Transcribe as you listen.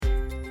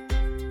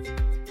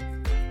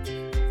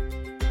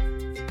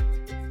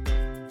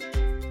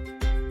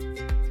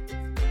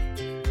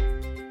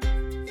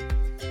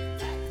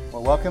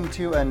Well, welcome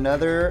to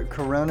another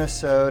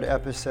Corona-sode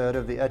episode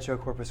of the Echo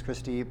Corpus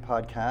Christi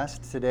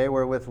podcast. Today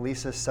we're with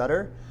Lisa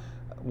Sutter,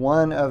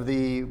 one of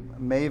the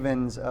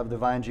mavens of the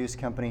Vine Juice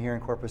Company here in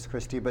Corpus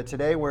Christi. But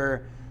today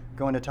we're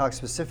going to talk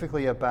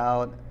specifically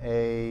about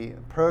a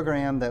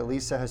program that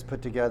Lisa has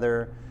put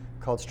together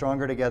called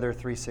Stronger Together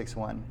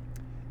 361.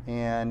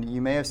 And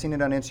you may have seen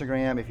it on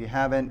Instagram. If you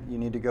haven't, you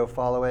need to go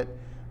follow it.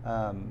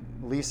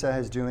 Lisa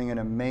is doing an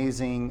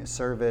amazing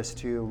service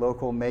to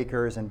local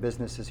makers and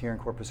businesses here in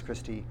Corpus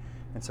Christi.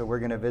 And so we're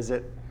going to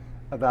visit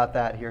about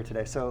that here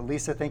today. So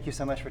Lisa, thank you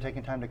so much for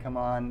taking time to come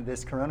on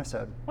this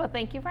Corona-sode. Well,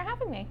 thank you for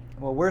having me.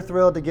 Well, we're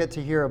thrilled to get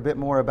to hear a bit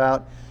more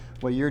about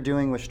what you're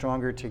doing with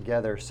Stronger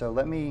Together. So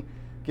let me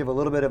give a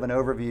little bit of an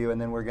overview, and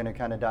then we're going to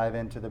kind of dive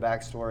into the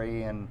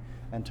backstory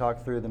and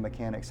talk through the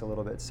mechanics a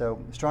little bit.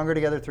 So Stronger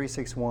Together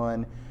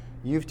 361,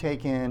 you've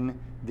taken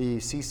the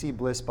CC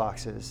Bliss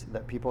boxes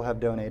that people have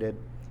donated,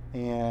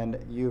 and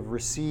you've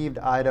received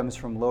items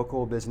from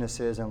local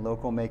businesses and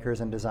local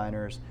makers and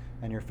designers,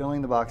 and you're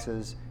filling the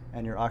boxes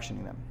and you're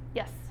auctioning them.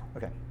 Yes.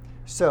 Okay.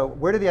 So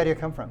where did the idea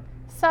come from?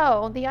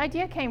 So the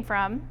idea came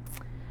from,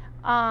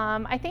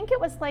 I think it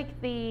was like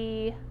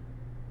the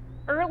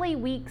early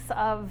weeks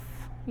of,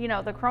 the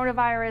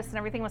coronavirus and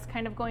everything was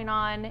kind of going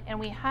on, and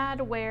we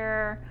had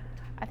where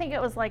I think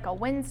it was like a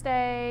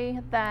Wednesday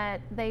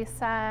that they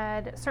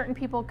said certain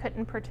people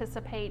couldn't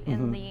participate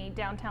in the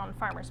downtown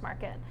farmers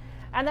market.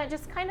 And that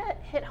just kind of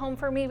hit home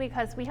for me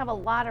because we have a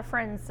lot of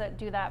friends that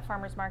do that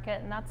farmers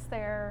market, and that's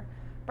their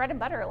bread and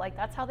butter. Like,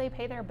 that's how they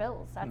pay their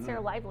bills. That's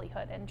their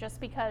livelihood. And just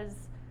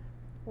because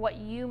what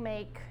you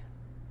make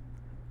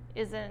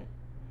isn't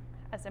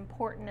as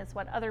important as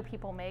what other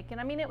people make. And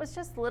I mean, it was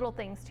just little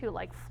things too,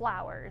 like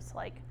flowers.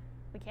 Like,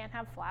 we can't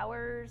have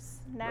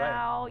flowers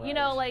now,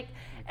 right.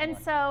 And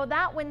so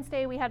that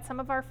Wednesday we had some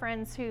of our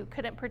friends who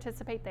couldn't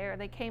participate there.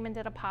 They came and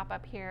did a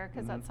pop-up here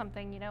because that's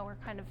something, we're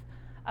kind of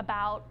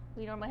about.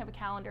 We normally have a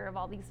calendar of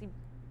all these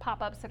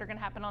pop-ups that are going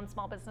to happen on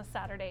Small Business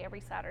Saturday, every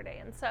Saturday.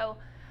 And so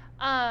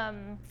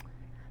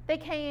they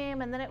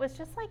came, and then it was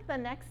just like the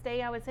next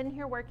day I was in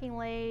here working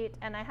late,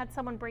 and I had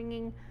someone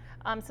bringing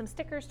some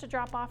stickers to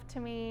drop off to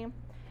me,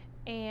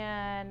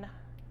 and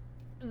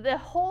the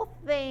whole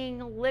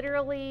thing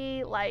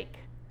literally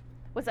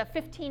was a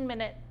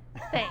 15-minute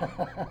thing,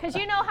 because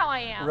you know how I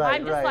am.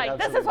 Right, I'm just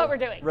absolutely. This is what we're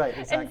doing. Right,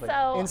 exactly.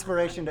 And so,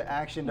 inspiration to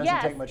action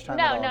doesn't take much time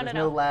at all. There's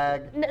no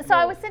lag. So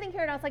I was sitting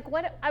here and I was like,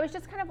 I was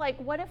just kind of like,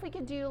 what if we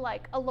could do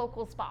like a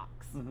locals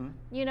box? And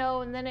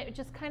then it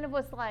just kind of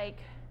was like,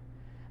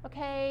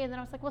 okay. And then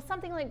I was like, well,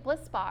 something like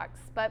Bliss Box,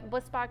 but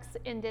Bliss Box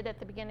ended at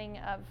the beginning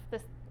of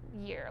this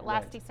year.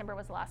 Last December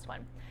was the last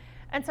one.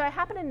 And so I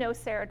happen to know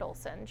Sarah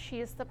Dolson.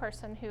 She is the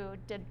person who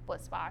did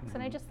Bliss Box.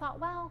 And I just thought,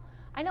 well,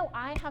 I know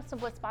I have some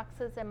Bliss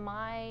Boxes in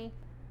my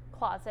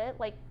closet.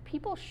 Like,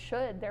 people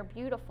should. They're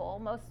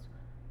beautiful. Most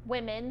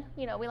women,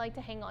 we like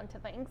to hang on to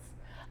things.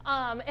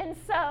 And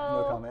so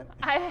no comment.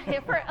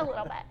 For a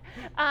little bit.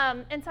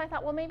 And so I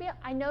thought, well, maybe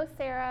I know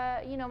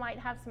Sarah, might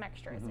have some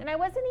extras. And I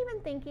wasn't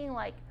even thinking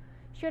like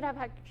she would have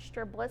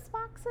extra Bliss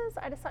Boxes.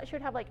 I just thought she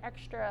would have like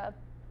extra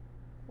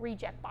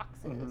reject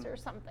boxes or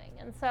something.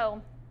 And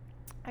so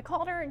I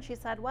called her and she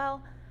said,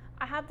 well,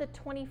 I have the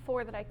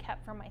 24 that I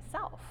kept for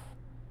myself,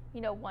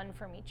 one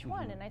from each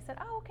one. And I said,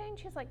 oh, okay. And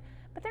she's like,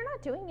 but they're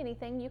not doing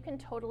anything. You can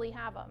totally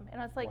have them.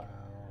 And I was like, wow.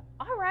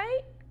 All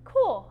right,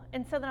 cool.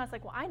 And so then I was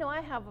like, well, I know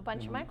I have a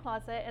bunch in my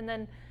closet. And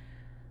then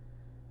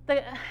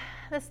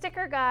the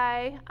sticker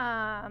guy,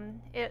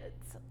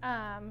 it's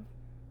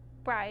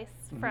Bryce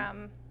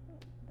from,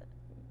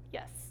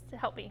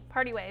 help me,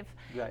 Party Wave.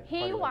 Right,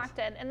 he walked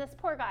in, and this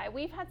poor guy,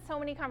 we've had so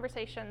many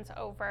conversations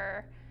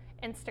over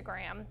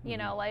Instagram,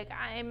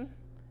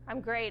 I'm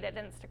great at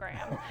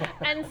Instagram.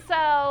 And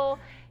so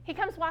he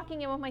comes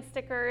walking in with my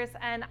stickers,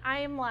 and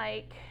I'm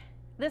like,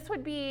 this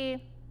would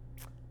be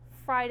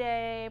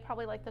Friday,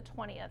 probably like the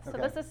 20th. So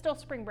this is still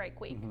spring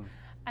break week.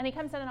 And he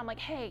comes in and I'm like,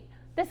 hey,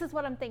 this is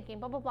what I'm thinking,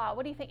 blah, blah, blah.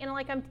 What do you think? And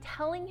I'm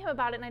telling him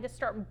about it, and I just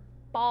start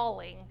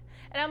bawling.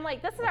 And I'm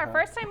like, this is our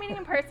first time meeting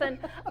in person.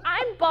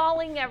 I'm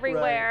bawling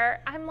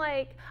everywhere. Right. I'm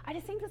like, I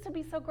just think this would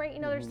be so great.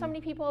 There's so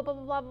many people, blah,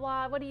 blah, blah,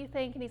 blah. What do you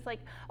think? And he's like,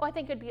 oh, I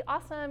think it'd be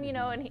awesome.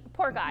 And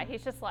poor guy,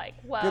 he's just like,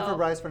 well. Good for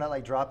Bryce for not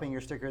like dropping your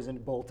stickers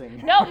and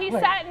bolting. No, he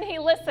sat and he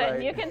listened.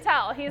 Right. You can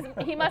tell. He's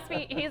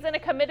in a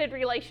committed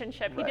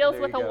relationship. He deals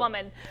with a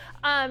woman.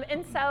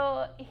 And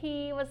so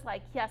he was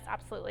like, yes,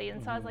 absolutely.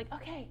 And so I was like,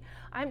 okay,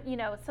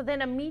 so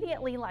then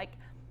immediately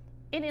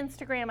in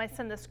Instagram, I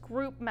send this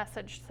group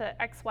message to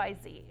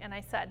XYZ, and I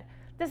said,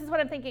 this is what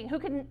I'm thinking. Who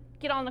can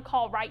get on the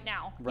call right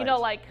now?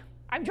 Right.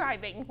 I'm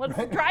driving. Let's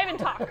drive and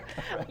talk.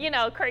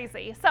 Right.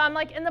 Crazy. So I'm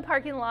in the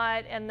parking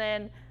lot, and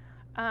then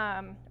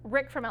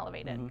Rick from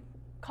Elevated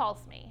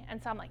calls me.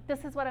 And so I'm like,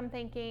 this is what I'm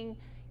thinking.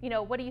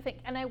 What do you think?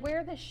 And I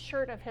wear this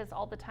shirt of his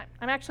all the time.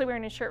 I'm actually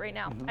wearing his shirt right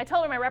now. I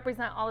told him I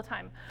represent all the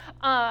time.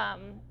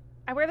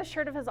 I wear the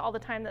shirt of his all the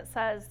time that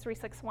says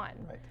 361.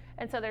 Right.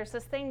 And so there's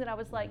this thing that I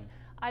was like,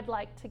 I'd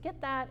like to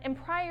get that.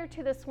 And prior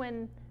to this,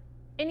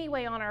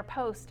 anyway, on our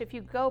post, if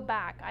you go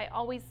back, I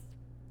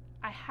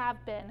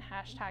have been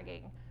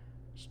hashtagging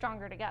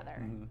Stronger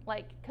Together,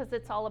 like, because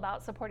it's all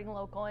about supporting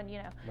local and, you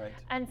know. Right.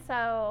 And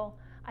so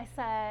I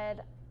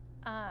said,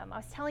 I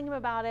was telling him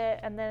about it,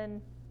 and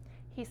then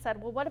he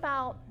said, well, what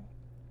about,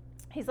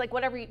 he's like,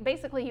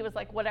 basically he was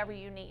like, whatever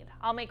you need.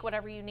 I'll make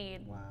whatever you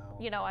need. Wow.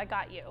 You know, I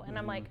got you. And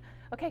I'm like,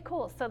 okay,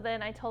 cool. So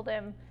then I told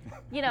him,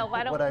 you know,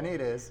 I don't. What I need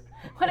is.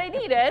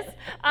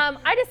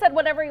 I just said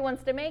whatever he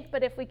wants to make,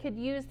 but if we could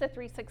use the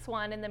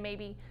 361 and then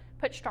maybe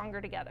put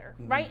Stronger Together.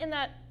 Right in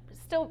that,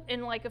 still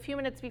in like a few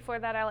minutes before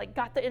that, I like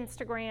got the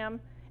Instagram,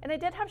 and I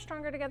did have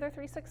Stronger Together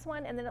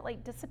 361, and then it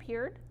like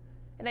disappeared,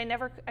 and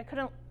I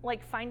couldn't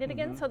like find it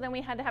again. So then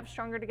we had to have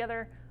Stronger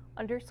Together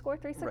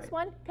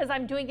 _361, because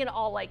I'm doing it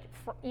all like,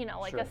 you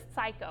know, like a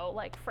psycho,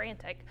 like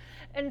frantic.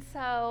 And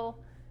so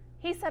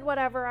he said,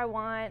 whatever I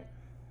want.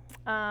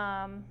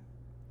 I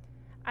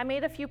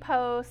made a few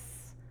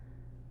posts.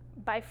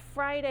 By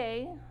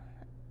Friday,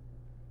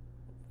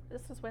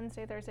 this is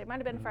Wednesday, Thursday, it might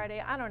have been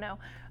Friday, I don't know.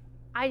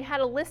 I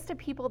had a list of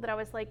people that I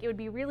was like, it would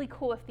be really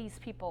cool if these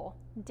people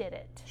did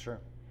it. Sure.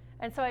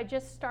 And so I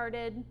just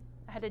started,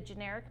 I had a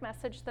generic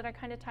message that I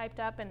kind of typed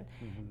up, and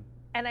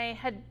I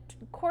had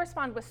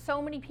corresponded with so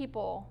many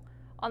people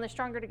on the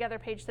Stronger Together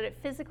page that it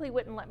physically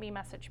wouldn't let me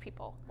message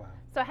people. Wow.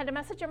 So I had to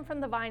message them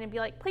from the Vine and be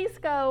like, please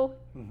go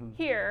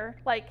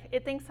here. Like,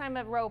 it thinks I'm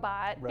a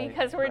robot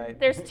because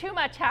there's too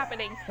much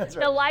happening.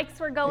 The likes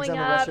were going I'm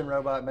up. a Russian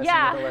robot messing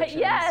with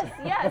elections.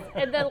 Yes.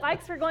 And the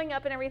likes were going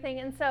up and everything.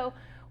 And so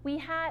we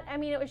had, I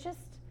mean,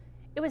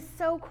 it was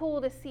so cool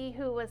to see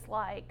who was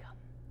like,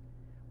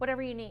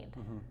 whatever you need,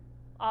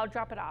 I'll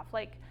drop it off.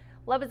 Like,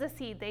 Love is a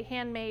Seed, they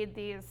handmade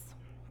these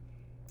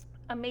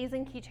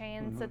amazing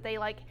keychains that they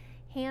like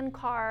hand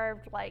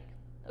carved, like,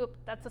 oop,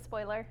 that's a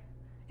spoiler.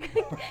 They're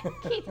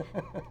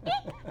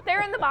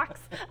in the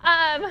box.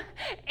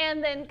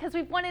 And then, because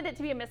we wanted it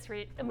to be a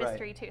mystery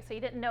too, so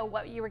you didn't know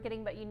what you were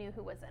getting, but you knew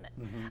who was in it.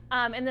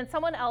 And then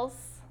someone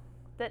else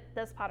that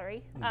does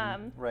pottery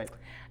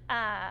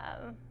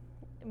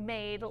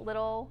made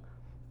little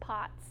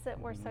pots that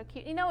were so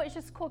cute. You know, it's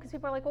just cool because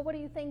people are like, well, what are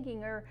you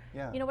thinking? Or,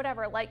 you know,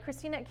 whatever. Like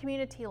Christina at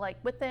Community, like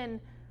within,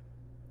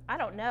 I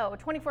don't know,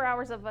 24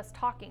 hours of us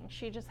talking,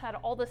 she just had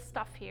all this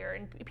stuff here,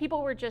 and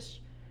people were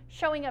just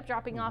showing up,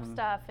 dropping off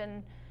stuff.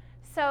 And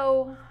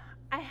so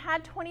I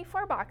had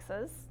 24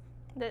 boxes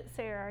that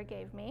Sarah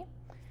gave me.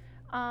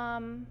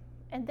 And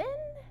then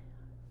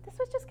this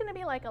was just going to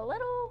be like a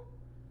little,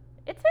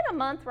 it's been a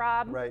month,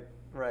 Rob. Right.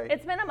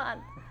 It's been a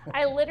month.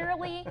 I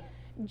literally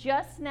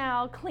just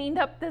now cleaned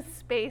up this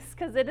space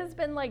because it has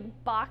been like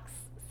box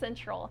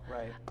central.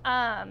 Right.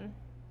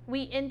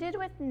 We ended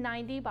with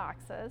 90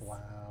 boxes.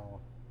 Wow.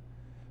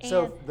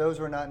 So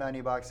those were not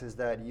 90 boxes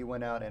that you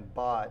went out and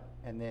bought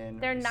and then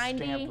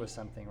stamped with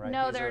something, right?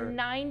 No, they're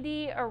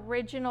 90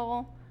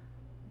 original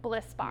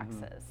Bliss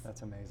boxes.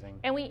 That's amazing.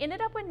 And we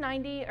ended up with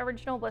 90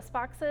 original Bliss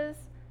boxes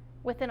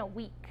within a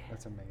week.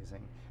 That's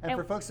amazing. And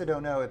for folks that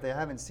don't know, if they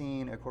haven't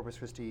seen a Corpus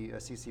Christi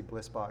CC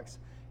Bliss box,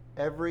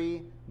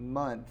 every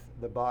month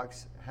the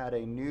box had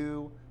a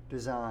new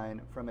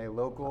design from a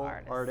local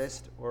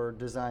artist or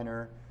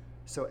designer.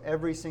 So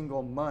every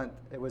single month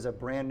it was a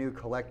brand new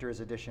collector's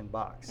edition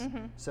box.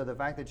 So the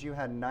fact that you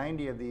had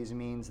 90 of these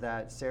means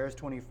that Sarah's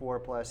 24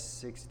 plus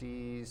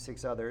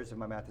 66 others, if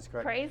my math is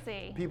correct.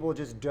 Crazy. People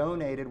just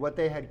donated what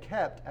they had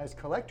kept as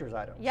collector's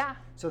items. Yeah.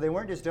 So they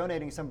weren't just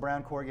donating some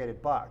brown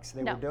corrugated box.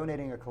 They were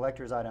donating a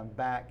collector's item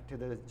back to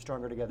the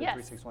Stronger Together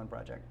 361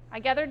 project. I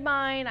gathered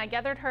mine, I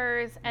gathered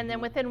hers, and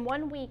then within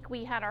 1 week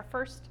we had our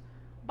first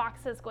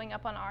boxes going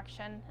up on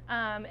auction.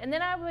 And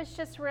then I was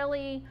just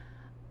really,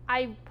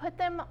 I put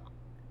them,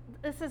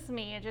 this is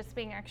me just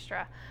being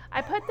extra,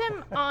 I put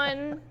them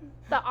on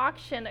the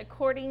auction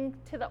according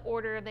to the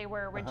order they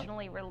were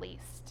originally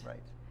released.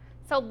 Right.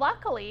 So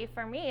luckily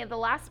for me, the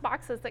last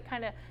boxes that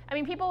kind of, I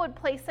mean, people would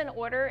place an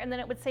order and then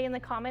it would say in the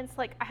comments,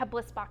 like, I have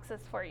Bliss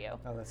boxes for you.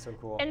 Oh, that's so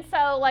cool. And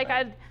so, like,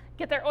 I'd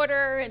get their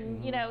order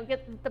and, you know,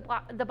 get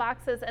the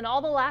boxes, and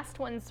all the last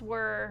ones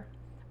were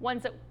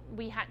ones that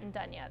we hadn't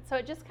done yet. So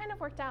it just kind of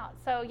worked out.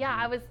 So,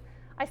 yeah,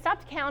 I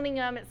stopped counting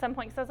them at some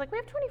point because I was like, we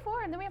have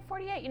 24 and then we have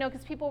 48, you know,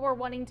 because people were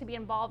wanting to be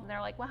involved, and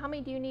they're like, well, how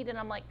many do you need? And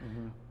I'm like,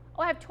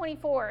 oh, I have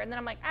 24. And then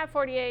I'm like, I have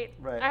 48.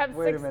 Right. I have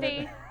Wait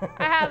 60.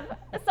 I have,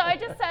 so I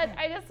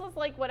just was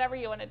like, whatever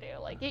you want to do.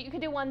 Like, you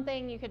could do one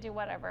thing, you could do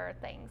whatever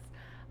things.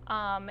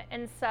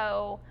 And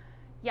so,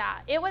 yeah,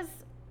 it was,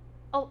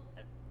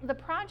 the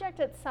project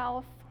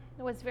itself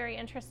was very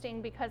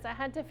interesting because I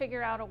had to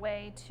figure out a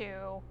way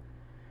to,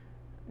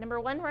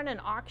 number one, run an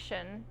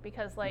auction,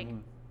 because like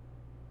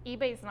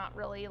eBay's not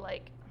really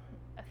like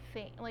a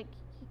thing, like,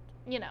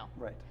 you know.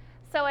 Right.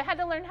 So I had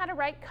to learn how to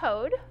write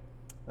code.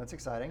 That's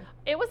exciting.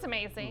 It was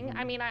amazing.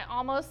 I mean, I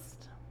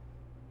almost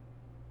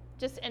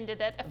just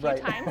ended it a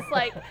few times.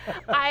 Like,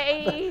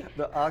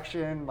 the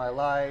auction, my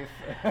life.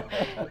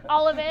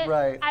 all of it.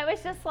 Right. I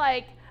was just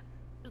like,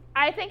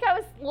 I think I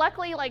was,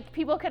 luckily, like,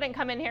 people couldn't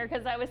come in here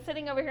because I was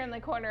sitting over here in the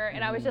corner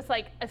and I was just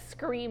like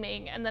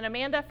screaming. And then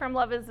Amanda from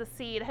Love is a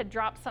Seed had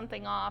dropped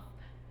something off.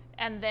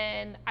 And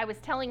then I was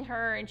telling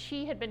her, and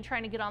she had been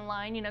trying to get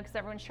online, you know, because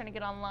everyone's trying to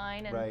get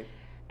online.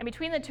 And, And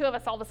between the two of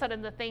us, all of a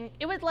sudden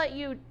it would let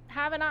you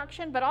have an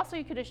auction, but also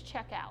you could just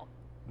check out.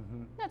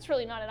 That's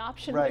really not an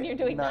option when you're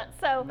doing that.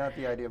 So not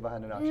the idea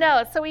behind an auction.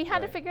 No, so we had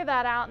to figure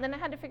that out, and then I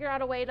had to figure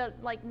out a way to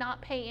like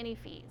not pay any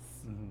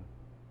fees.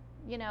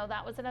 You know,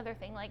 that was another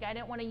thing. Like I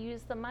didn't want to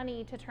use the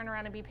money to turn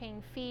around and be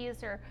paying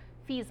fees or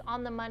fees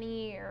on the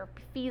money or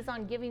fees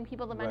on giving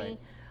people the money.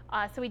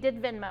 So we did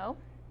Venmo,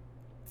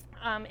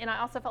 and I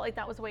also felt like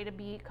that was a way to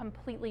be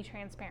completely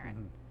transparent.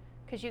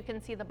 Because you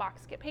can see the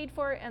box get paid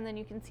for, and then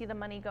you can see the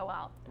money go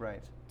out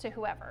to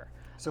whoever.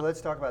 So let's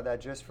talk about that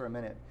just for a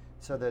minute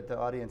so that the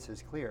audience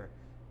is clear.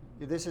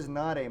 This is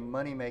not a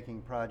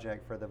money-making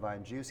project for the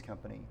Vine Juice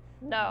Company.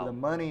 No. The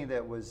money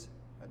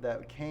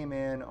that came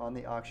in on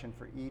the auction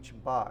for each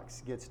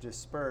box gets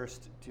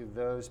dispersed to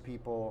those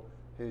people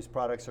whose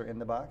products are in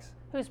the box?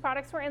 Whose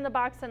products were in the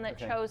box and that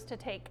chose to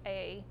take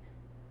a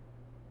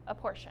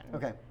portion.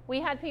 Okay.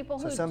 We had people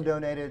who some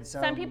donated,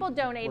 some people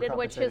donated,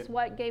 which is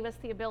what gave us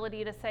the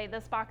ability to say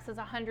this box is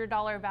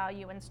 $100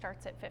 value and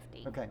starts at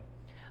 $50. Okay.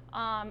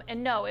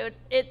 And no,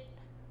 it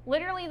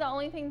literally the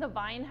only thing the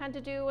Vine had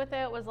to do with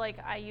it was like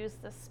I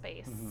used this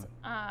space.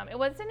 It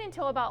wasn't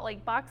until about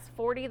like box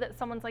 40 that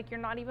someone's like, you're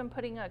not even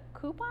putting a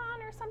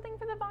coupon or something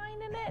for the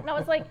Vine in it, and I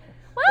was like,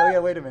 well, oh yeah,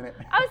 wait a minute.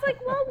 I was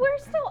like, well, we're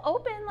still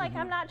open. Like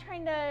I'm not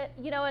trying to,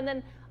 and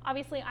then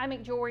obviously I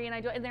make jewelry and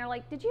I do it, and they're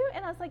like, did you?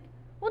 And I was like,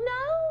 well,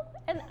 no.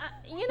 And,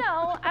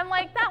 I'm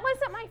like, that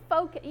wasn't my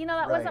focus.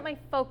 That wasn't my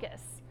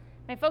focus.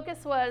 My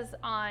focus was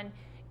on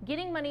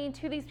getting money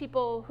to these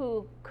people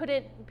who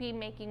couldn't be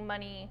making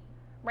money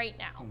right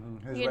now.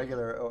 Whose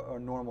regular or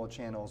normal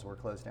channels were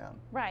closed down.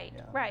 Right,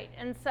 right.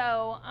 And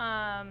so,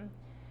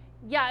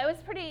 it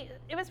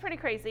was pretty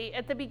crazy.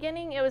 At the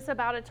beginning, it was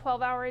about a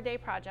 12-hour-a-day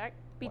project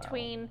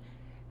between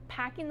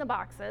packing the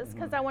boxes,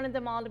 because I wanted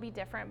them all to be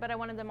different, but I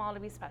wanted them all to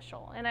be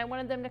special. And I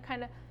wanted them to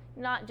kind of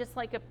not just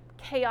like a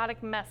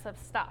chaotic mess of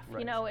stuff.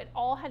 It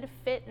all had to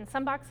fit. In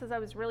some boxes I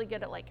was really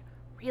good at like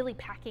really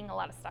packing a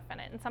lot of stuff in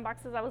it. In some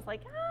boxes I was like,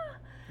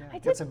 I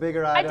did some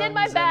bigger items. I did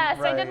my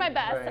best. I did my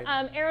best.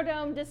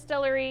 Aerodome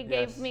Distillery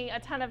gave me a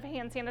ton of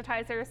hand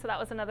sanitizer, so that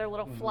was another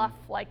little fluff.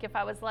 Like if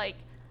I was like,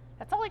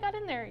 that's all I got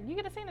in there, you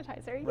get a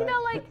sanitizer.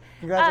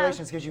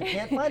 Congratulations, because you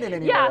can't find it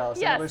anywhere else.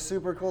 Yes. And it was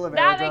super cool of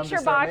that Aerodome makes your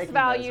to start box making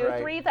value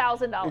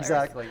those, $3,000.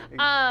 Exactly.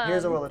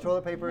 Here's a roll of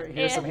toilet paper.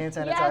 Here's some hand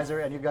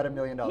sanitizer, and you've got $1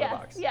 million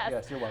box.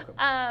 Yes, you're welcome.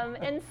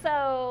 And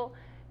so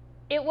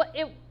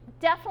it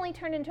definitely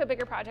turned into a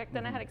bigger project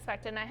than I had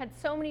expected. And I had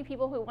so many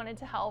people who wanted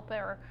to help,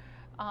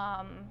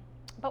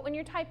 but when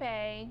you're type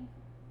A,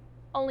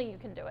 only you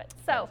can do it.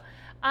 So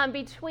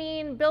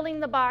between building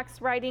the box,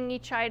 writing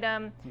each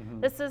item,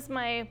 this is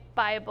my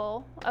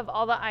Bible of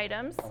all the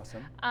items.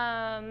 Awesome.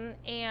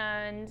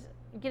 And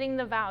getting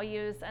the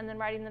values and then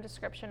writing the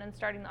description and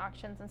starting the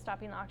auctions and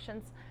stopping the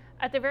auctions.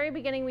 At the very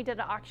beginning, we did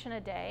an auction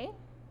a day,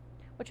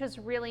 which was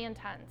really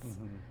intense.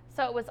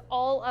 So it was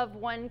all of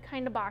one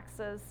kind of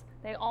boxes.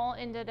 They all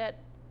ended at,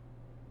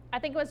 I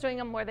think I was doing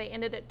them where they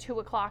ended at 2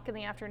 o'clock in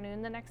the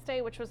afternoon the next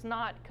day, which was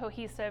not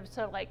cohesive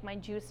to like my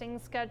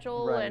juicing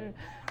schedule. Right. And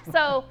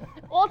so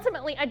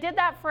ultimately I did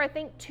that for I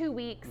think 2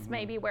 weeks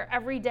maybe, where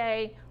every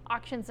day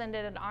auctions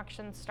ended and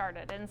auctions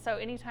started. And so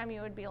anytime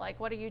you would be like,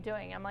 what are you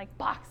doing? I'm like,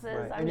 boxes.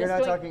 Right. I'm and you're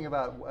just not talking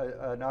about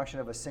an auction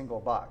of a single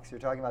box. You're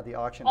talking about the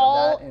auction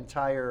of that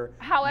entire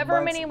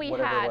however month's, many we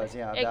whatever had. It was.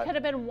 Yeah, it could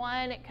have been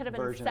one, it could have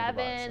been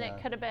seven,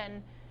 it could have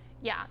been,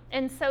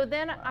 And so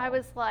then I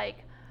was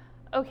like,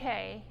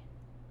 okay.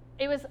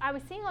 I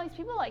was seeing all these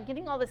people like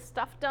getting all this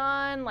stuff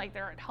done, like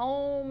they're at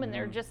home and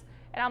they're just,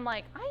 and I'm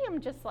like, I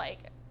am just like,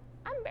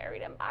 I'm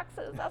buried in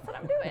boxes. That's what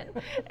I'm doing.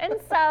 And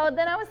so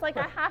then I was like,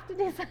 I have to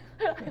do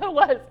something. I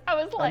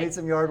was like, I need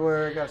some yard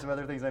work. I have some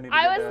other things I need to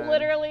get done.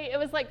 Literally, it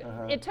was like,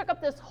 it took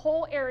up this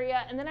whole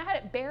area, and then I had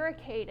it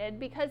barricaded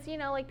because,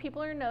 like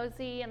people are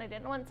nosy and I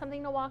didn't want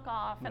something to walk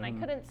off and I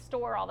couldn't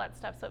store all that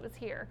stuff. So it was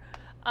here.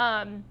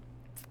 And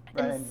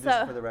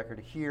just for the record,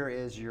 here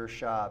is your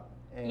shop.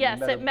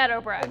 At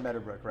Meadowbrook. In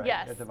Meadowbrook, right.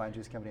 Yes. At the Vine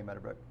Juice Company in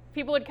Meadowbrook.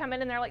 People would come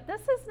in and they're like,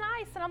 this is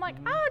nice. And I'm like,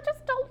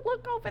 just don't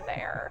look over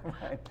there.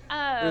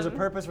 There's a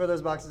purpose for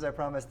those boxes, I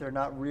promise. They're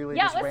not really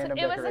just random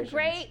decorations. It was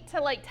great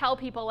to like tell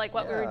people like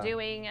what we were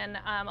doing. And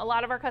a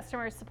lot of our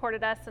customers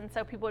supported us. And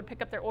so people would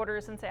pick up their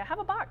orders and say, I have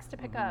a box to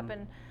pick up.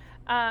 And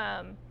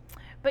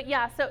but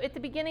so at the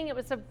beginning, it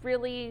was a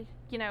really,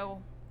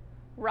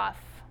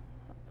 rough,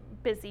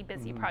 busy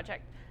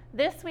project.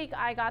 This week,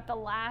 I got the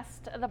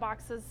last of the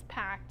boxes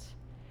packed.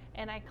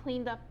 And I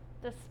cleaned up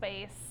the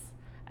space.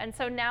 And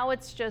so now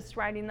it's just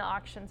writing the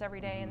auctions every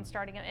day and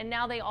starting it. And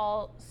now they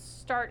all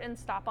start and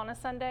stop on a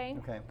Sunday.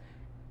 Okay.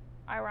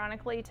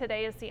 Ironically,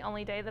 today is the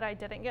only day that I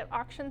didn't get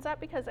auctions up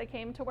because I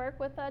came to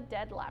work with a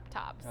dead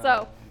laptop.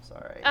 I'm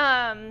sorry.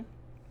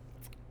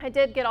 I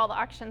did get all the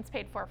auctions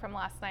paid for from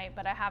last night,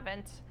 but I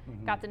haven't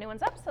got the new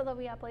ones up. So they'll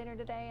be up later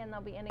today and they'll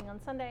be ending on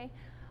Sunday.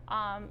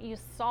 You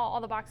saw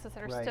all the boxes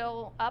that are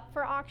still up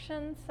for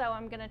auction. So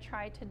I'm going to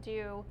try to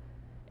do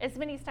as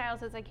many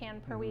styles as I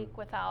can per week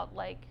without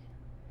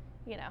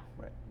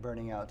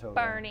burning out totally.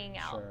 Burning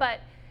out. But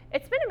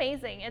it's been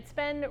amazing. It's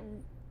been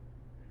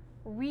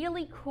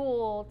really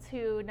cool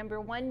to,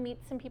 number one, meet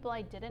some people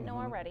I didn't know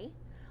already.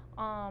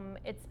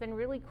 It's been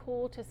really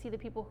cool to see the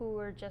people who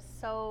were just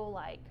so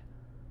like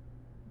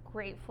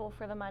grateful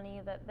for the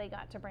money that they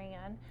got to bring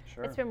in.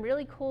 Sure. It's been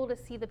really cool to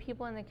see the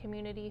people in the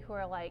community who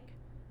are like,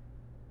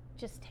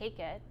 just take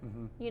it,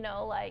 you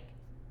know, like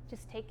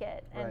just take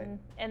it.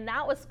 And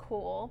that was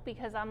cool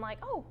because I'm like,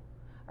 oh,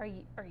 are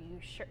you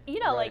sure? You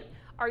know, like,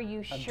 are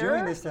you sure? I'm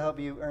doing this to help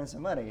you earn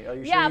some money. Are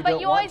you sure? Yeah, you but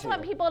don't you want always to?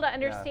 want people to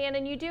understand,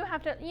 and you do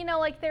have to, you know,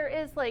 like there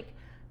is like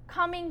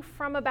coming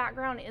from a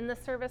background in the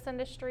service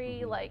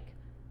industry, like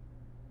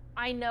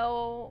I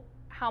know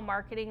how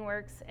marketing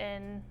works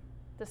in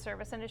the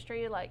service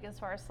industry, like as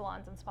far as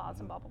salons and spas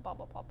and blah, blah, blah,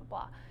 blah, blah, blah,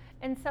 blah.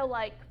 And so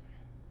like,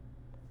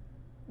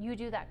 you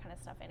do that kind of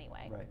stuff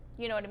anyway. Right.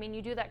 You know what I mean?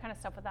 You do that kind of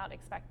stuff without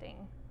expecting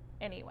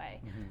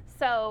anyway.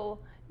 So,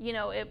 you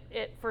know,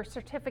 it for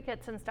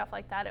certificates and stuff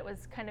like that, it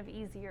was kind of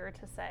easier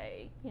to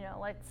say, you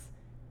know,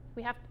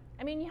 you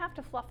have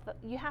to fluff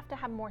you have to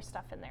have more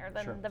stuff in there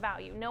than the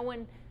value. No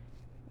one,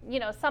 you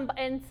know, some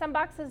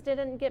boxes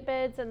didn't get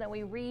bids, and then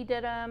we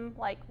redid them,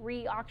 like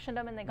re-auctioned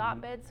them, and they got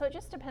bids. So it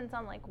just depends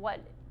on like what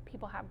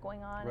people have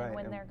going on and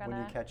when they're gonna.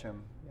 When you catch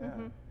them.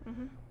 Yeah.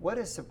 What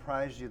has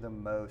surprised you the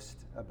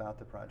most about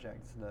the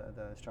project,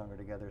 the Stronger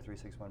Together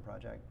 361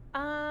 project?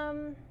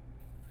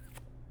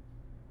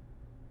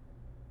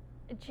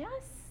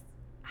 Just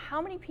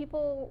how many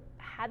people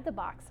had the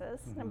boxes,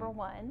 number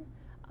one.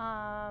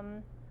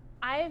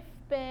 I've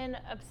been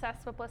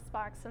obsessed with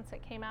BlissBox since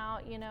it came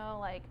out, you know,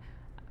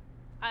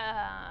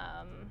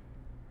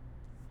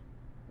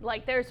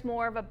 like there's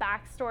more of a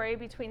backstory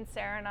between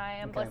Sarah and I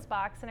and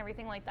BlissBox and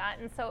everything like that.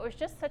 And so it was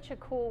just such a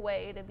cool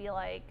way to be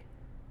like,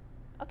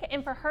 okay,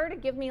 and for her to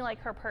give me like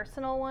her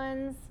personal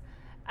ones,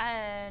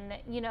 and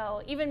you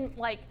know, even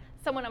like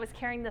someone I was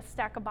carrying this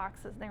stack of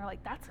boxes, and they were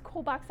like, that's a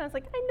cool box. And I was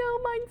like, I know,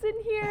 mine's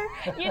in here,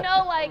 you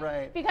know,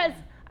 like, because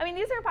I mean,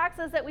 these are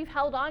boxes that we've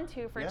held on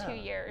to for 2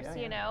 years,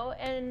 you know,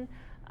 and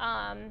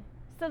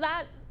so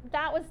that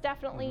was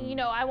definitely, you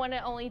know, I want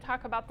to only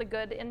talk about the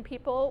good in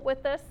people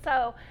with this.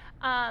 So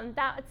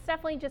it's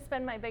definitely just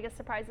been my biggest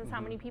surprise is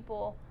how many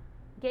people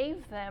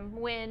gave them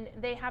when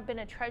they have been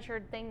a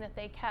treasured thing that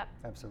they kept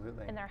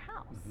in their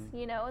house.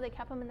 You know, they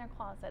kept them in their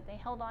closet. They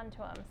held on to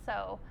them.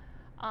 So,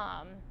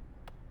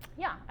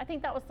 yeah, I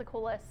think that was the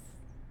coolest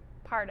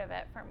part of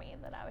it for me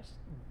that I was.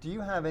 Do you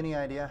have any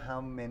idea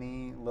how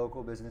many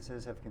local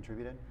businesses have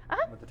contributed?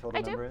 What the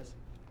total number is?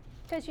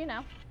 Because you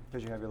know.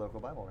 Because you have your local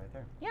Bible right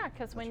there. Yeah,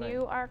 because when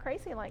you are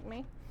crazy like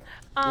me.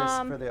 This,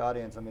 for the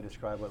audience, let me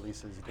describe what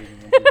Lisa's digging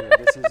into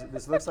here.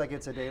 This looks like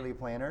it's a daily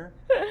planner,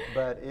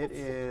 but it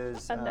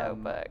is a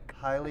notebook.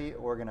 Highly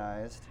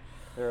organized.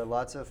 There are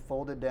lots of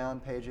folded down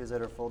pages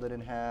that are folded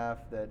in half,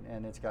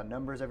 and it's got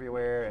numbers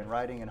everywhere and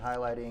writing and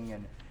highlighting,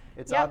 and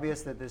it's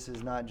obvious that this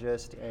is not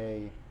just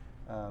an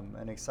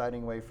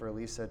exciting way for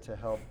Lisa to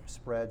help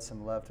spread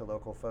some love to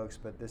local folks,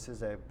 but this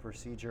is a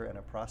procedure and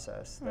a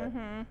process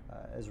that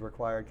is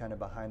required kind of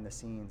behind the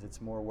scenes.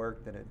 It's more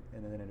work than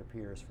it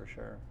appears, for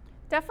sure.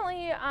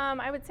 Definitely,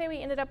 I would say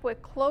we ended up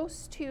with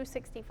close to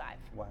 65.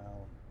 Wow.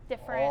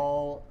 Different.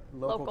 All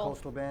local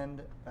Coastal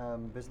Bend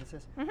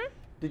businesses?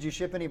 Did you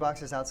ship any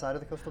boxes outside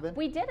of the Coastal Bend?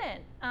 We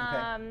didn't.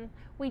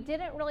 We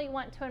didn't really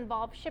want to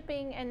involve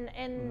shipping,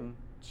 and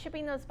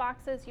shipping those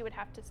boxes, you would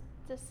have to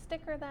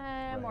sticker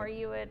them, or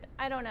you would,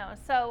 I don't know.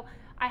 So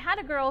I had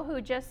a girl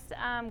who just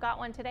got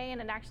one today,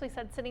 and it actually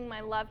said sending my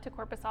love to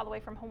Corpus all the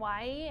way from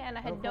Hawaii, and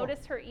I had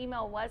noticed her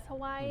email was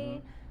Hawaii,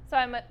 so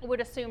I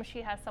would assume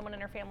she has someone in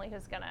her family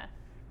who's gonna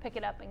pick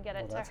it up and get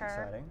it to her.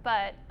 Exciting.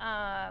 But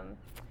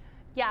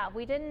yeah,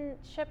 we didn't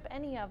ship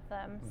any of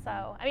them.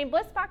 So I mean,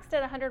 BlissBox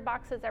did 100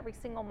 boxes every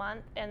single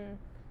month, and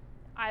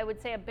I would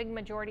say a big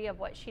majority of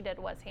what she did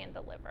was hand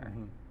deliver.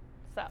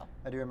 So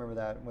I do remember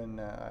that when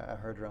I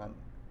heard her on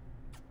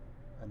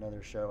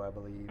another show, I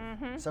believe.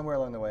 Somewhere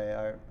along the way,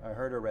 I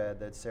heard or read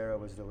that Sarah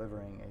was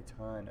delivering a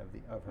ton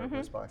of her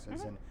Bliss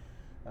boxes.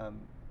 And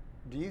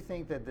do you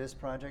think that this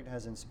project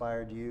has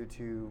inspired you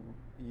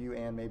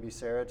and maybe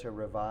Sarah to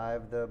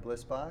revive the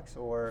Bliss box,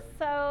 or?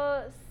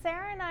 So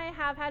Sarah and I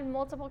have had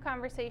multiple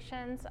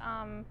conversations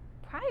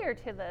prior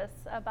to this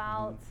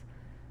about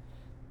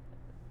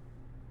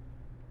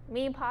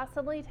me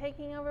possibly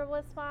taking over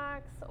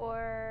BlissBox,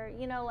 or,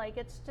 you know, like,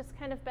 it's just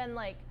kind of been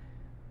like,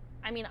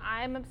 I mean,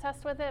 I'm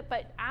obsessed with it,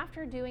 but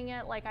after doing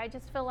it, like, I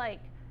just feel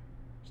like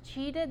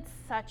she did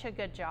such a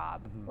good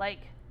job. Like,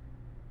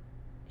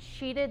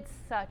 she did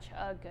such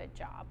a good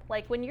job.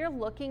 Like, when you're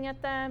looking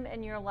at them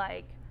and you're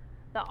like,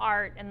 the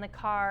art and the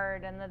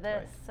card and the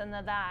this and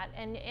the that,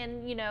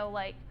 and you know,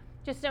 like,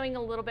 just knowing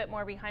a little bit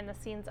more behind the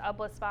scenes of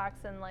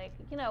BlissBox and, like,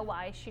 you know,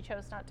 why she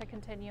chose not to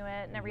continue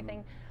it and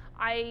everything.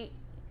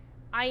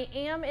 I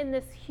am in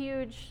this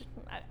huge,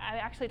 I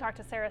actually talked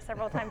to Sarah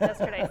several times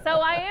yesterday, so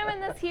I am in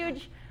this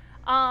huge,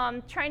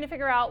 trying to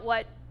figure out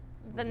what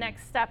the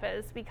next step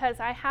is, because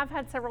I have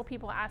had several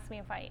people ask me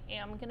if I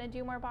am going to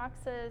do more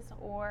boxes,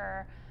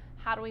 or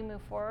how do we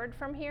move forward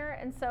from here.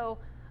 And so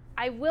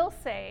I will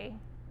say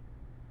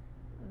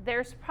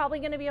there's probably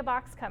going to be a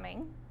box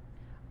coming,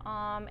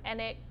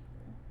 and it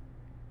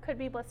could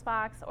be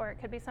BlissBox or it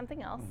could be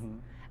something else.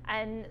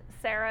 And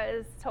Sarah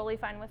is totally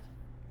fine with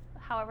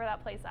however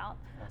that plays out.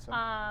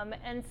 Awesome.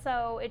 And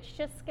so it's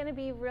just going to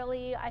be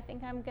really, I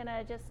think I'm going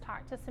to just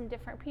talk to some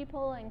different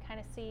people and kind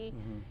of see,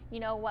 you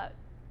know,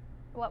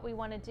 what we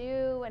want to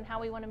do and how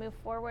we want to move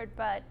forward.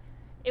 But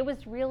it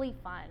was really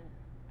fun.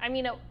 I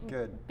mean,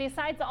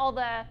 besides all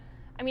the,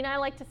 I mean, I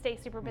like to stay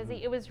super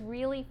busy. It was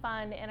really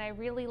fun, and I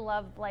really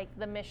loved like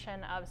the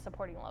mission of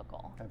supporting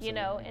local. Absolutely. You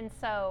know, and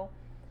so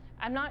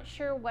I'm not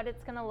sure what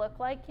it's going to look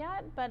like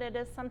yet, but it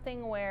is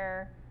something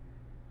where,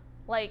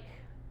 like,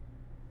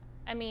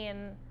 I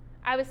mean,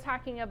 I was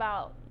talking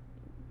about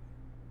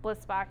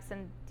BlissBox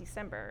in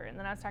December, and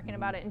then I was talking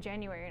about it in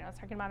January, and I was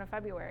talking about it in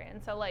February.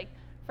 And so, like,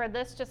 for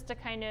this just to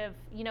kind of,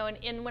 you know,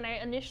 and when I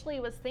initially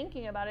was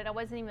thinking about it, I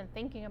wasn't even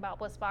thinking about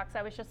BlissBox.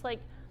 I was just like,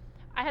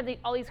 I had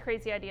all these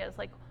crazy ideas.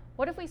 Like,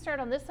 what if we start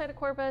on this side of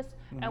Corpus,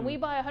 and we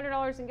buy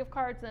 $100 in gift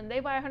cards, and they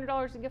buy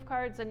 $100 in gift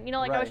cards? And, you know,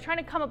 like, I was trying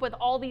to come up with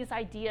all these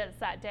ideas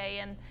that day.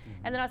 And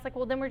then I was like,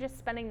 well, then we're just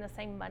spending the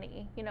same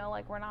money, you know,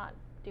 like, we're not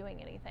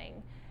doing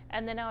anything.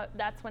 And then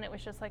that's when it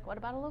was just like, what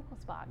about a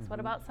Locals box? What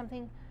about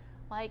something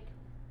like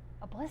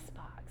a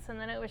BlissBox?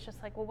 And then it was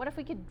just like, well, what if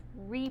we could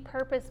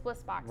repurpose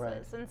BlissBoxes?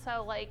 Right. And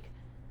so, like,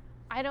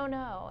 I don't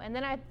know. And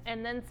then I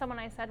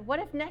said, what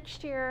if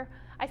next year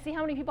I see how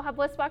many people have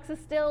BlissBoxes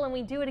still and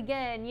we do it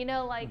again? You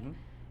know, like,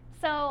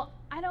 so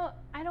I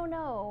don't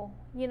know.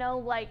 You know,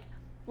 like,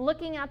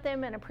 looking at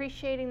them and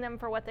appreciating them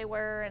for what they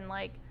were, and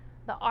like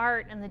the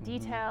art and the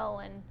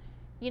detail, and,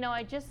 you know,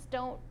 I just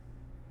don't.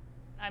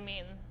 I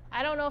mean,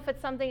 I don't know if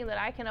it's something that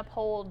I can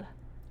uphold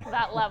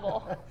that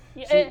level.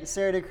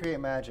 Sarah did create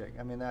magic.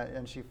 I mean,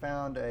 and she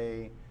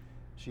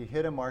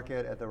hit a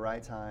market at the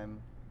right time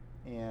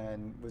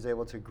and was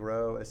able to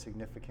grow a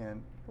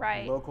significant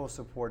local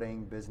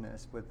supporting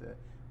business with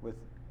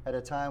at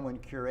a time when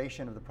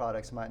curation of the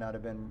products might not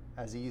have been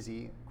as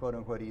easy, quote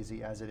unquote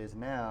easy, as it is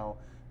now,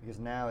 because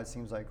now it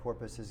seems like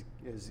Corpus is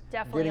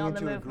definitely getting on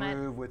into the a movement.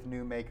 groove with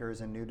new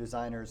makers and new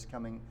designers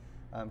coming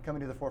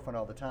to the forefront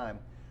all the time.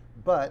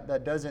 But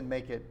that doesn't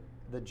make it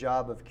the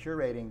job of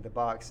curating the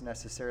box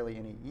necessarily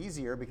any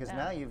easier, because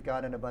now you've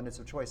got an abundance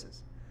of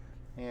choices,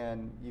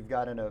 and you've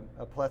got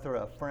a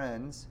plethora of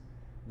friends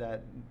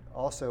that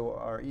also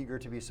are eager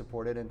to be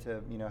supported and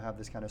to, you know, have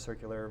this kind of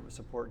circular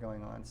support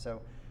going on.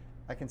 So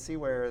I can see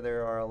where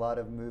there are a lot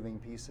of moving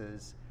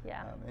pieces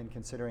in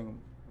considering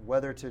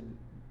whether to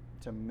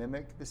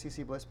mimic the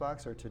CC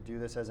BlissBox or to do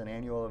this as an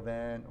annual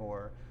event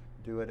or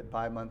do it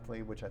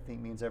bi-monthly, which I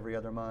think means every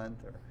other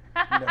month. Or,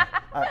 you know,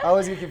 I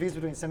always get confused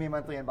between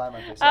semi-monthly and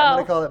bi-monthly. So I'm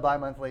going to call it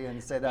bi-monthly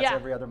and say that's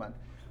every other month.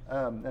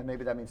 And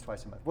maybe that means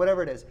twice a month,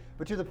 whatever it is.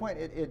 But to the point,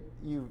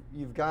 you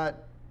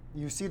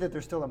see that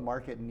there's still a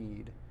market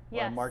need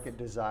or a market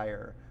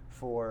desire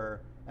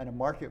for, and a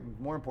market,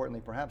 more importantly,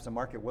 perhaps a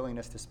market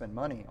willingness to spend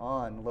money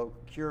on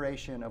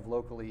curation of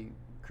locally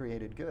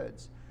created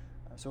goods.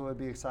 So it would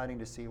be exciting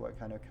to see what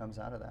kind of comes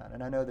out of that.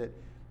 And I know that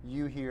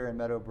you here in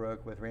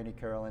Meadowbrook with Randy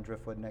Carroll and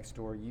Driftwood next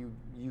door, you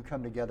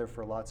come together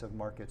for lots of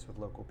markets with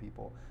local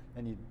people,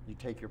 and you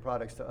take your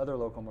products to other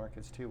local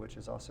markets too, which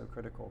is also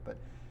critical. But,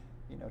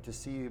 you know, to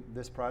see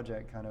this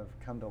project kind of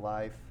come to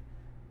life,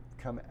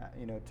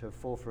 you know, to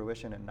full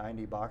fruition in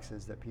 90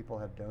 boxes that people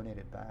have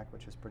donated back,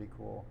 which is pretty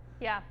cool.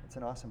 Yeah. It's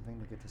an awesome thing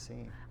to get to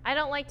see. I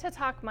don't like to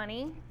talk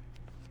money,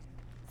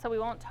 so we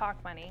won't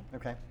talk money.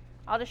 Okay.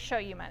 I'll just show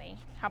you money.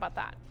 How about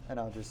that? And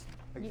I'll just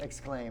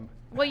exclaim.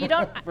 Well, you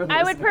don't.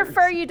 I would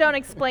prefer you don't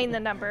explain the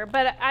number,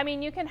 but I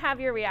mean, you can have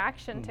your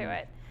reaction to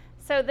it.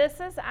 So this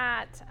is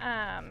at,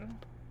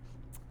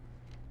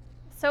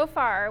 so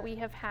far we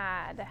have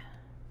had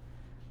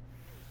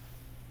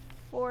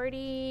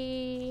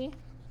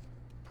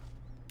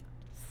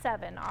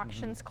 47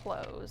 auctions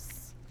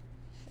close,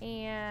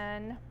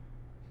 and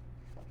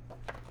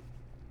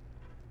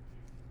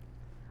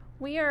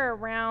we are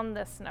around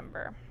this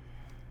number.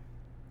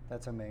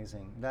 That's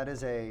amazing. That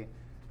is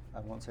I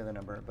won't say the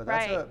number, but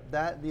that's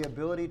the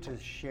ability to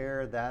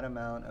share that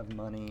amount of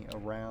money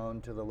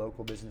around to the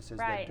local businesses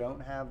that don't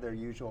have their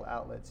usual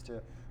outlets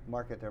to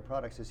market their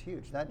products is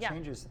huge. That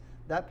changes,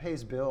 that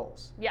pays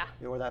bills. Yeah.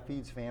 Or that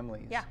feeds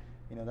families. Yeah.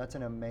 You know, that's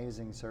an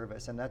amazing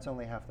service, and that's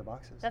only half the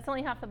boxes. That's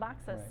only half the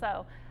boxes. Right.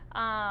 So,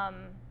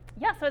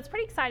 so it's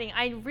pretty exciting.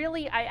 I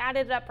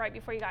added it up right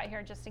before you got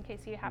here, just in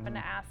case you happen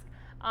to ask.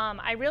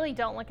 I really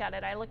don't look at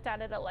it. I looked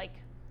at it at like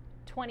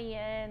 20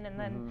 in, and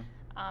then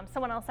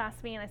someone else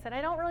asked me, and I said, I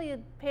don't really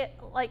pay it,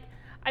 like,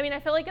 I mean, I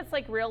feel like it's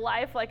like real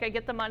life. Like, I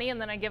get the money and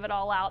then I give it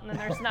all out, and then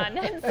there's none.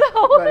 And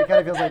so right, it kind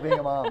of feels like being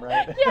a mom,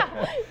 right?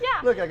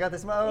 Yeah. Look, I got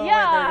this money. Oh, wait,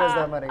 there goes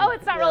that money. Oh,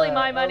 it's not really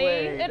my money.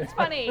 It's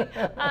funny.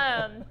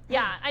 I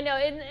know.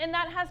 And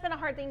that has been a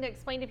hard thing to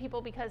explain to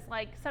people, because,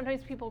 like,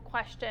 sometimes people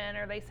question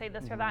or they say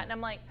this or that, and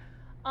I'm like,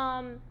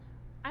 I'm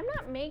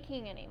not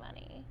making any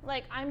money.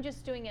 Like, I'm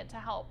just doing it to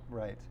help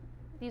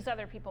these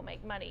other people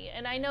make money.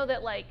 And I know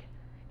that, like,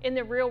 in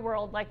the real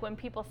world, like, when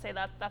people say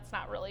that, that's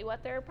not really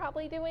what they're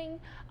probably doing.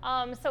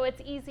 So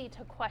it's easy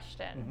to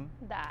question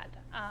that.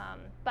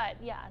 But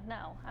yeah,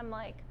 no, I'm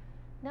like,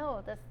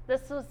 no,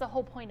 this was the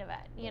whole point of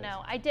it. You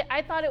know,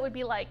 I thought it would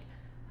be like,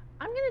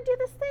 I'm gonna do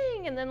this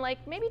thing, and then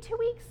like maybe 2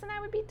 weeks, and I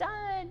would be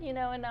done. You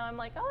know, and now I'm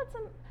like, oh,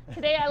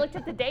 today I looked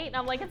at the date, and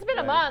I'm like, it's been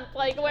a month.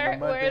 Like, where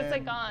is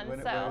it gone?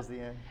 Where's the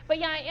end? But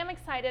yeah, I am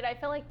excited. I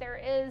feel like there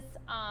is.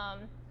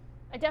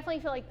 I definitely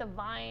feel like the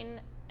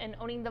Vine and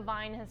owning the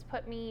Vine has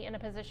put me in a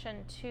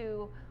position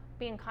to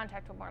be in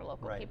contact with more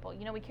local people.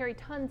 You know, we carry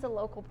tons of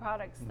local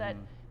products that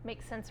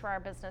make sense for our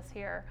business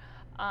here.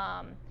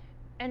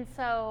 And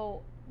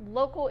so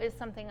local is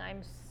something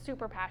I'm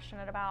super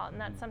passionate about. And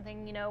that's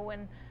something, you know,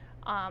 when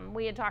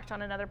we had talked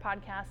on another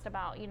podcast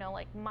about, you know,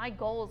 like my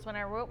goals, when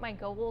I wrote my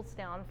goals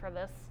down for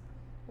this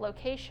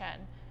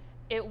location,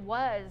 it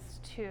was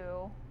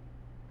to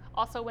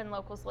also win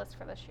locals list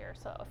for this year.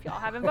 So if y'all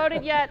haven't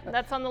voted yet,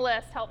 that's on the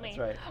list. Help me.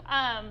 That's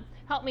right.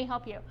 Help me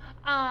help you.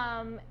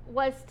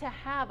 Was to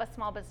have a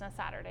small business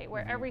Saturday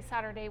where every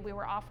Saturday we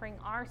were offering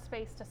our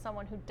space to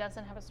someone who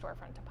doesn't have a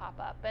storefront to pop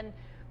up,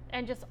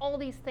 and just all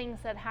these things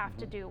that have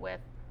to do with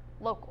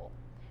local.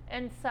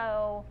 And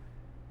so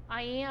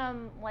I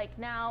am like,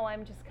 now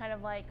I'm just kind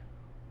of like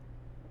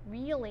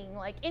reeling,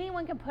 like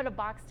anyone can put a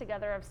box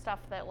together of stuff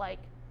that like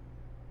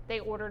they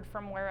ordered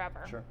from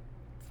wherever. Sure.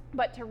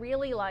 But to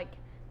really like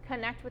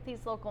connect with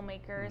these local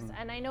makers,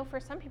 and I know for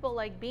some people,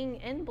 like being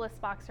in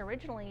Blissbox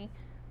originally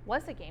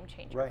was a game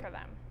changer for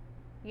them,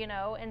 you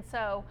know. And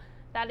so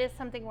that is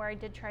something where I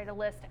did try to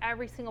list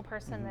every single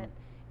person that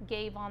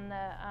gave on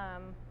the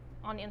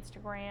on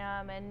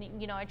Instagram, and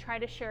you know, I try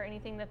to share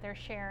anything that they're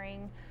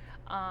sharing,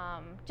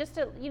 just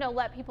to, you know,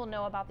 let people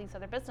know about these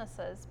other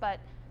businesses. But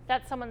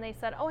that's someone, they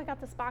said, oh, I got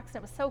this box and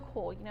it was so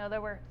cool. You know,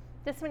 there were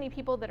this many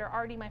people that are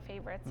already my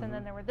favorites, and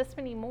then there were this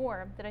many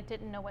more that I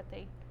didn't know what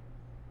they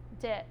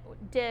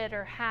did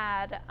or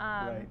had.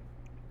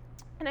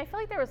 And I feel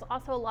like there was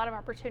also a lot of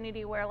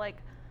opportunity where like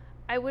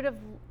I would have,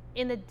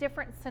 in a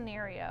different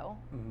scenario,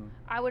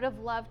 I would have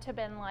loved to have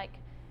been like,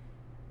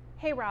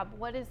 hey Rob,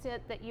 what is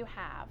it that you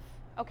have?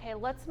 Okay,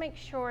 let's make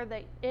sure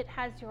that it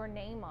has your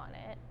name on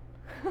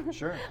it.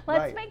 Sure.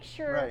 Let's make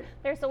sure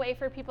there's a way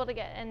for people to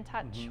get in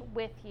touch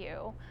with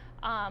you.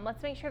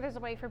 Let's make sure there's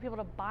a way for people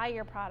to buy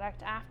your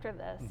product after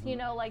this, you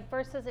know, like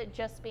versus it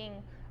just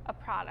being a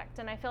product.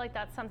 And I feel like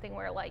that's something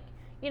where like,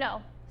 you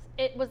know,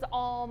 it was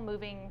all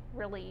moving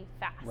really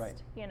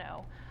fast, you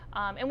know.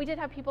 And we did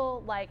have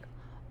people like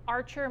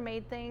Archer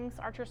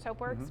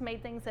Soapworks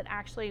made things that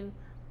actually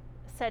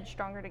said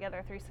Stronger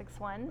Together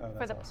 361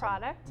 for the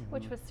product,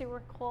 which was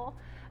super cool.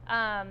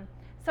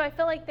 So I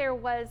feel like there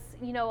was,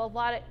 you know, a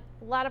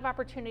lot of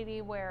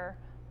opportunity where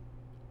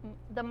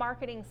the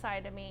marketing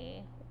side of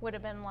me would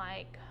have been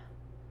like,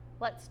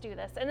 let's do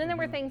this. And then there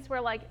were things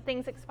where like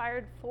things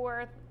expired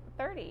for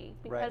 30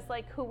 because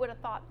like who would have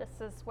thought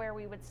this is where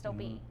we would still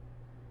be,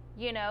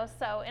 you know?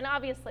 So, and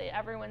obviously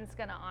everyone's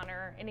going to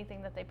honor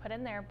anything that they put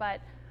in there,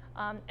 but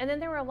and then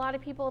there were a lot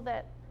of people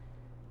that,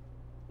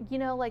 you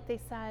know, like they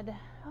said,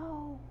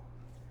 oh,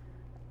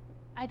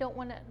 I don't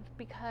want to,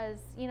 because,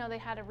 you know, they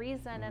had a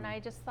reason. And I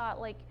just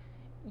thought like,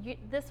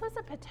 this was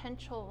a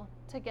potential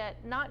to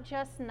get not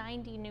just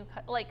 90 new,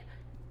 like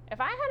if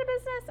I had a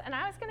business and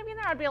I was going to be in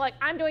there, I'd be like,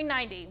 I'm doing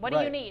 90. What do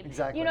you need?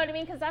 Exactly. You know what I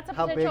mean? Because that's a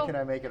how potential. How big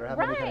can I make it, or how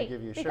many can I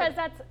give you? Because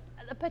that's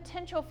a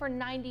potential for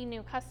 90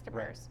 new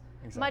customers.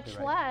 Much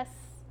less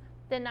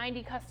than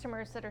 90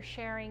 customers that are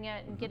sharing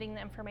it and getting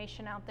the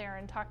information out there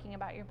and talking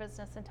about your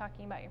business and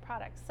talking about your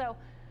products. So,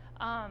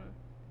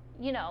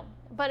 you know,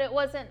 but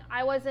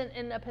I wasn't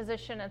in a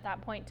position at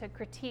that point to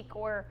critique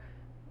or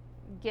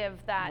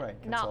give that,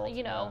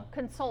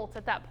 consult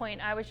at that point.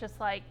 I was just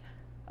like,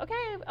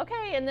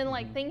 okay. And then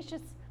like things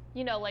just,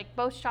 you know, like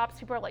both shops,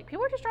 people are like,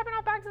 people are just dropping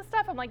off bags of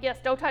stuff. I'm like, yes,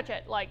 don't touch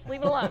it. Like,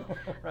 leave it alone.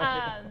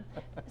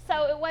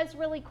 So it was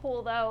really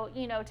cool though,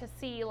 you know, to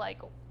see like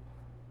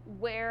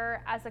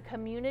where as a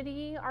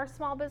community our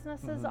small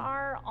businesses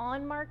are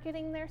on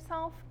marketing their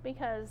self,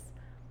 because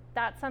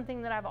that's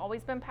something that I've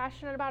always been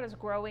passionate about, is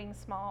growing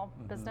small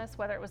business,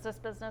 whether it was this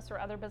business or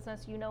other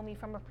business. You know me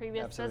from a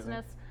previous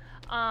business.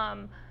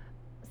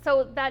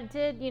 So that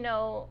did, you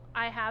know,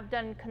 I have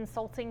done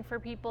consulting for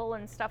people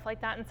and stuff like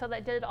that. And so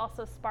that did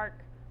also spark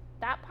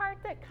that part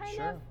that kind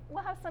of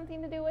will have something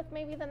to do with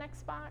maybe the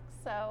next box.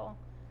 So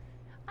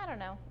I don't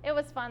know. It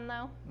was fun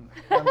though.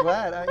 I'm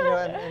glad. You know,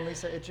 and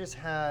Lisa, it just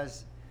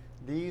has,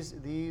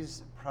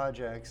 these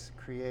projects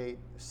create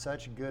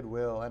such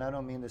goodwill. And I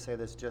don't mean to say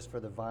this just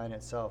for the Vine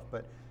itself,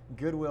 but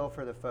goodwill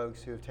for the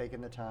folks who have taken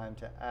the time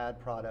to add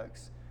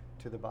products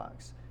to the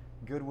box.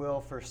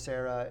 Goodwill for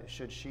Sarah,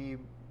 should she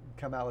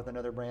come out with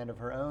another brand of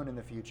her own in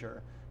the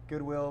future.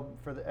 Goodwill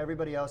for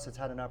everybody else that's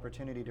had an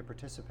opportunity to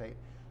participate.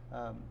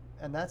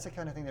 And that's the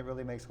kind of thing that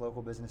really makes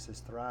local businesses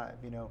thrive.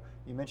 You know,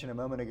 you mentioned a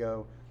moment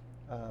ago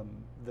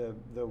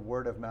the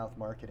word of mouth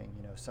marketing.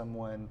 You know,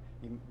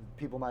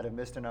 people might have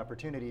missed an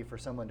opportunity for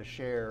someone to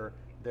share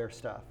their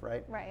stuff,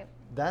 right? Right.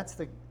 That's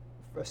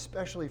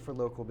especially for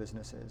local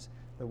businesses,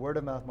 the word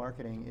of mouth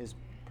marketing is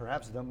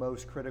perhaps the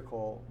most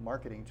critical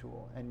marketing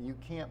tool, and you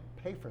can't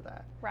pay for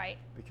that. Right.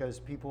 Because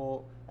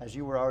people, as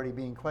you were already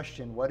being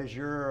questioned, what is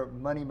your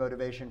money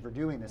motivation for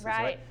doing this?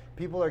 Right.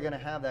 People are going to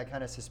have that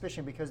kind of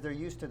suspicion because they're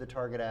used to the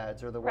Target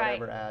ads or the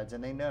whatever ads,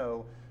 and they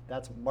know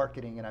that's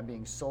marketing and I'm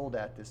being sold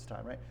at this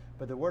time, right?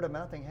 But the word of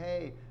mouth thing,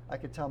 hey, I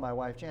could tell my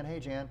wife, Jan, hey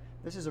Jan,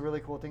 this is a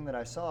really cool thing that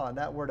I saw, and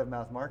that word of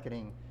mouth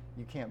marketing,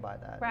 you can't buy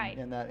that. Right.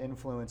 And that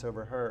influence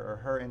over her, or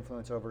her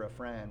influence over a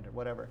friend, or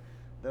whatever.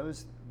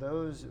 Those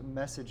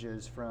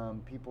messages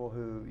from people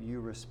who you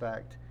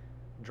respect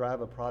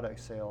drive a product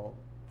sale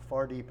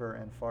far deeper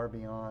and far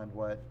beyond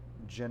what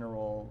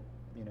general,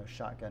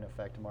 shotgun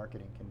effect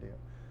marketing can do.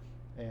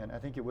 And I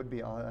think it would be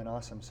an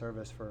awesome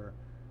service for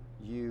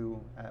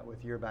you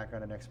with your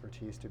background and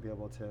expertise to be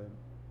able to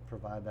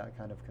provide that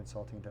kind of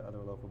consulting to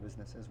other local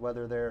businesses,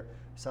 whether they're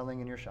selling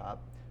in your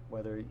shop,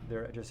 whether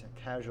they're just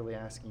casually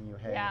asking you,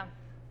 hey,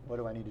 what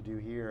do I need to do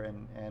here?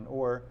 And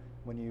or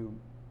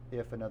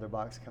if another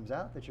box comes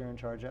out that you're in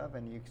charge of,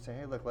 and you say,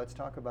 hey, look, let's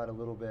talk about a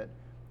little bit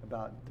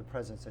about the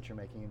presence that you're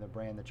making and the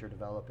brand that you're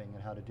developing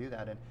and how to do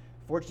that. And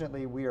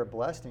fortunately, we are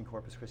blessed in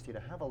Corpus Christi to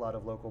have a lot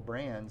of local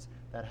brands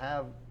that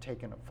have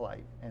taken a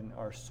flight and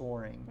are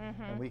soaring,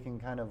 and we can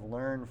kind of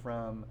learn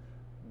from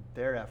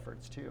their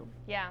efforts too.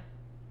 Yeah,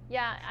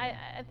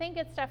 I think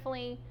it's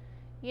definitely,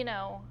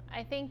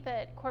 I think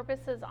that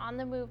Corpus is on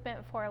the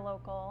movement for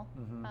local.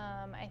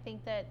 I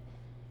think that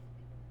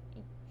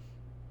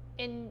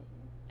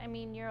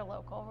you're a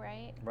local,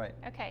 right? Right.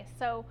 Okay,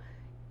 so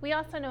we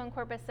also know in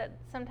Corpus that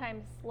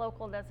sometimes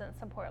local doesn't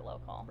support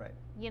local. Right.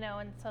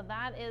 And so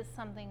that is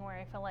something where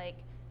I feel like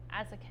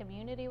as a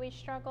community we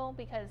struggle,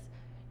 because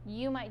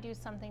you might do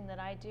something that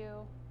I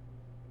do,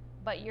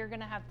 but you're going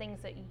to have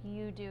things that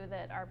you do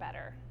that are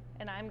better,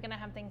 and I'm going to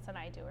have things that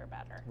I do are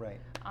better. Right.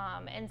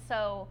 And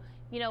so,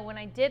 when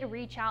I did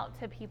reach out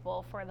to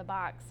people for the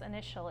box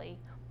initially,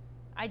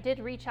 I did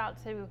reach out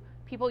to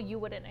people you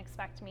wouldn't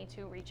expect me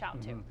to reach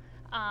out to.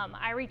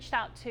 I reached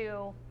out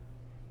to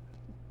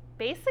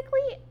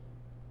basically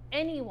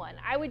anyone.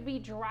 I would be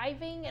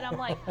driving and I'm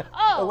like,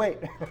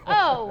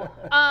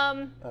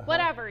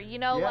 whatever,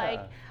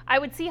 like I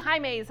would see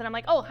Jaime's and I'm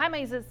like,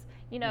 Jaime's is,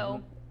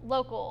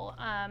 local.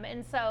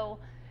 And so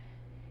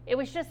it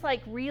was just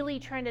like really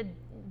trying to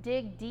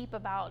dig deep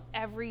about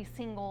every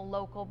single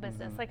local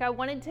business. Like I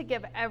wanted to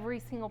give every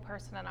single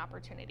person an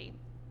opportunity.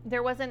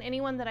 There wasn't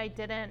anyone that I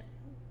didn't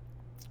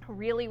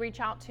really reach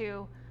out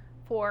to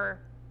for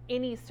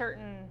any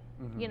certain,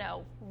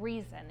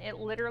 reason. It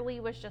literally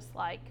was just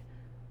like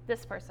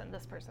this person,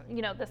 this,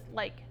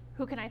 like,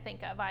 who can I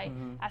think of? I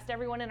asked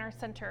everyone in our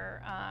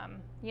center,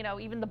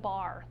 even the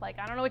bar, like,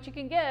 I don't know what you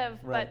can give,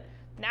 but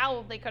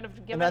now they could have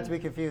given. And not to be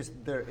confused,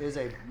 there is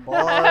a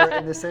bar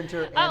in the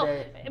center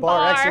and a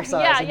bar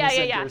exercise in the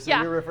center.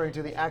 So you're referring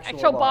to the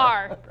actual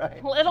bar.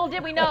 Right. Little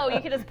did we know,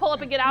 you could just pull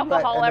up and get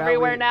alcohol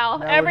everywhere now.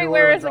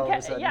 Everywhere is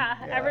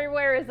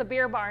everywhere is a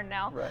beer barn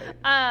now.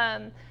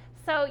 Right.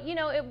 So,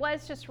 it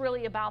was just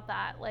really about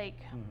that, like,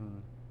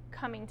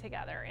 coming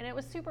together. And it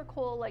was super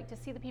cool, like, to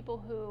see the people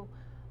who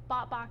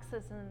bought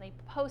boxes and then they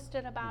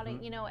posted about it.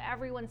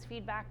 Everyone's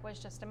feedback was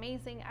just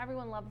amazing.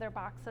 Everyone loved their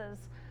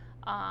boxes.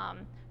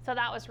 So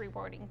that was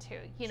rewarding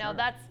too.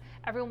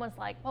 Everyone was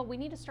like, well, we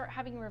need to start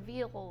having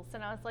reveals.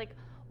 And I was like,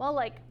 well,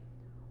 like,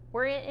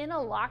 we're in a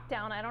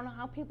lockdown. I don't know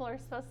how people are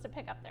supposed to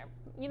pick up their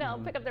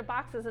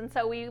boxes. And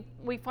so we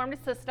formed a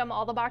system.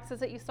 All the boxes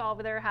that you saw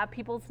over there have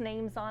people's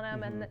names on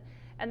them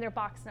and their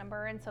box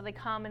number. And so they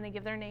come and they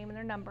give their name and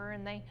their number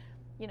and they,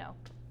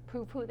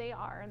 prove who they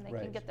are and they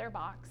can get their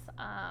box.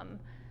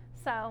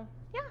 So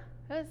yeah,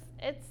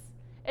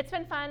 it's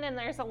been fun, and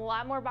there's a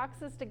lot more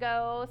boxes to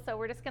go. So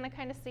we're just going to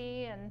kind of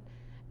see and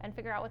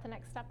figure out what the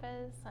next step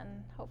is,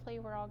 and hopefully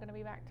we're all going to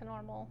be back to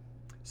normal.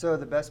 So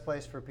the best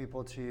place for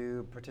people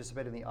to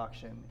participate in the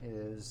auction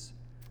is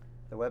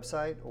the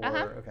website,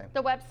 or okay.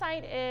 The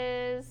website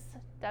is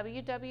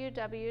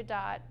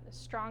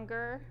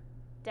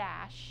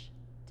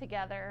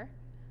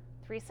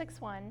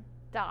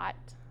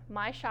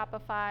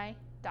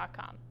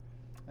www.stronger-together361.myshopify.com.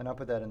 And I'll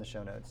put that in the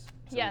show notes.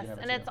 So yes,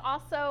 and it's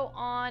also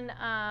on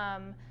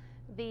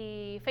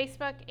the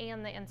Facebook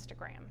and the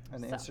Instagram.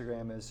 And the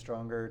Instagram is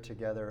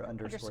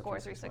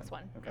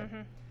stronger_together_361. Okay.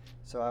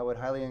 So I would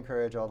highly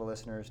encourage all the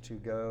listeners to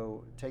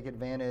go take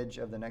advantage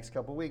of the next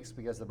couple weeks,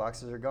 because the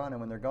boxes are gone,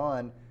 and when they're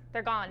gone,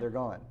 they're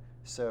gone.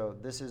 So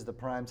this is the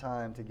prime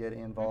time to get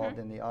involved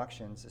in the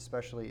auctions,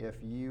 especially if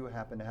you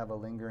happen to have a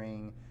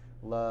lingering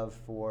love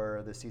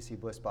for the CC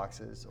Bliss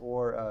boxes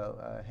or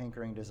a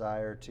hankering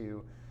desire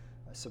to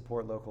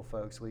support local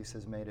folks.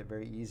 Lisa's made it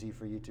very easy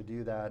for you to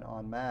do that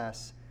en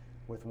masse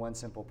with one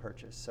simple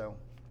purchase. So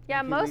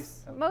yeah,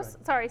 most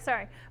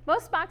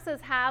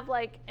boxes have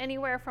like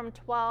anywhere from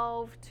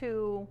 12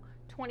 to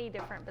 20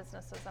 different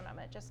businesses in them.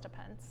 It just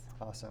depends.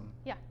 Awesome.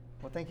 Yeah.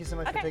 Well, thank you so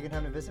much for taking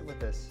time to visit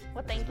with us.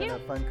 Well, thank you. It's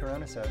been a fun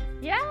Corona-sode.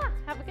 Yeah.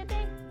 Have a good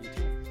day. You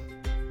too.